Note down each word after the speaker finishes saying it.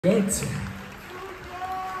Good. Are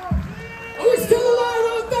we still alive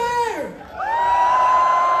out there?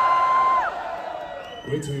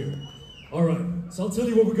 Great to hear. Alright, so I'll tell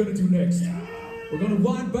you what we're gonna do next. We're gonna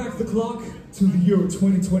wind back the clock to the year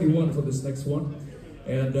 2021 for this next one.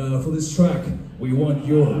 And for this track, we want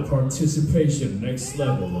your participation next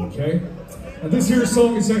level, okay? And this here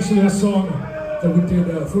song is actually a song that we did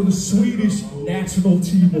for the Swedish national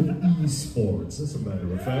team of esports, as a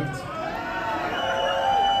matter of fact.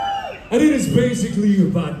 And it is basically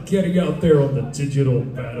about getting out there on the digital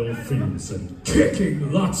battlefields and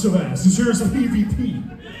kicking lots of ass. This here's PvP.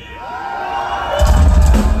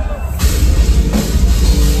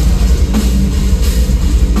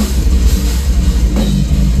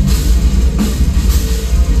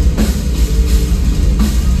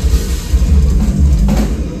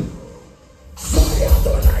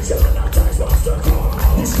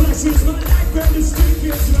 This flash is my life and this stick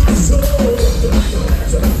is my soul.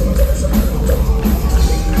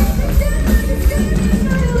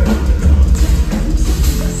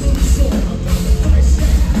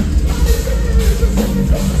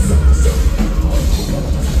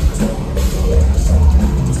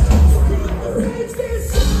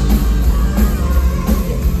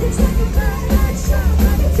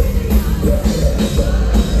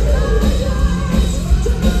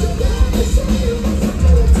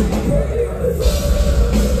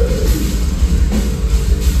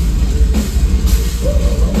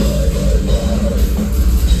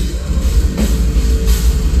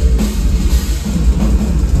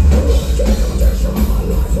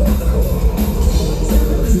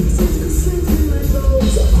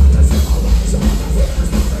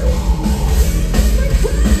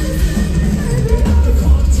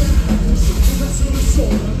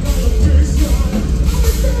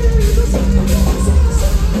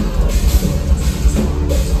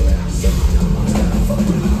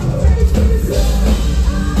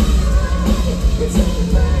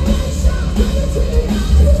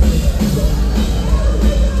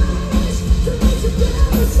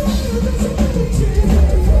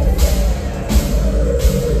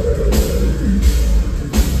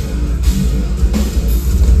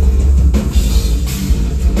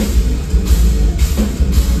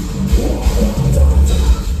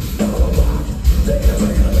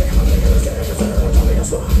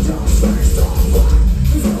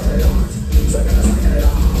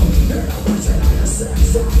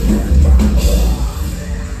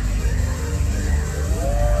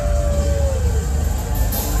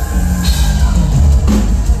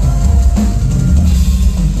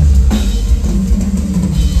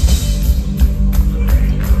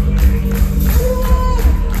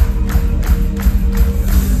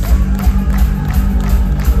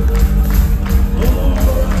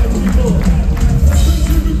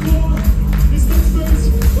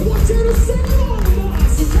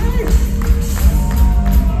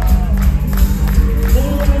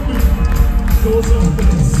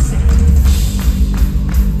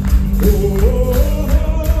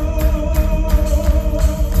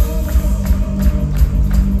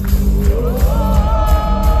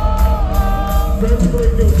 Very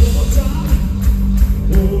good. One more time.